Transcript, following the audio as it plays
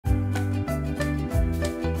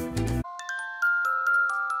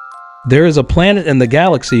There is a planet in the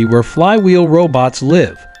galaxy where flywheel robots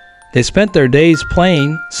live. They spent their days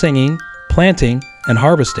playing, singing, planting, and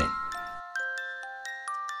harvesting.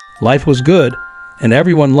 Life was good, and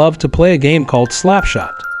everyone loved to play a game called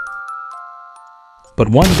Slapshot. But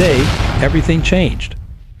one day, everything changed.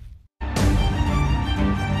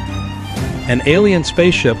 An alien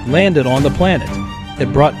spaceship landed on the planet.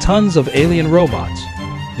 It brought tons of alien robots.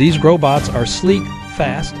 These robots are sleek,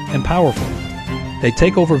 fast, and powerful. They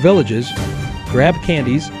take over villages, grab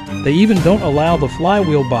candies. They even don't allow the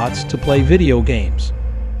flywheel bots to play video games.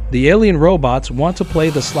 The alien robots want to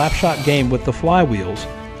play the Slapshot game with the flywheels,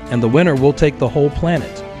 and the winner will take the whole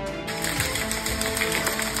planet.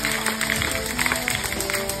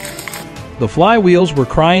 The flywheels were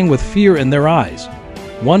crying with fear in their eyes.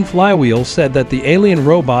 One flywheel said that the alien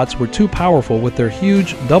robots were too powerful with their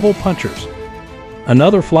huge double punchers.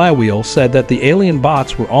 Another flywheel said that the alien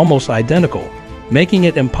bots were almost identical, making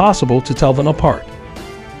it impossible to tell them apart.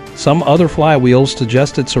 Some other flywheels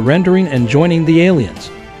suggested surrendering and joining the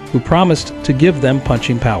aliens, who promised to give them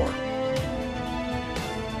punching power.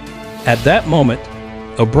 At that moment,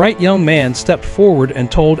 a bright young man stepped forward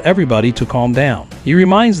and told everybody to calm down. He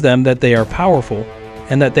reminds them that they are powerful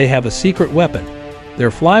and that they have a secret weapon.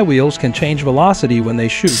 Their flywheels can change velocity when they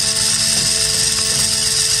shoot,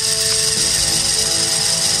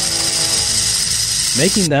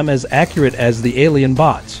 making them as accurate as the alien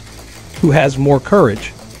bots. Who has more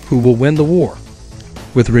courage? Who will win the war?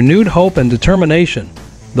 With renewed hope and determination,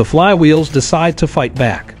 the flywheels decide to fight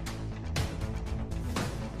back.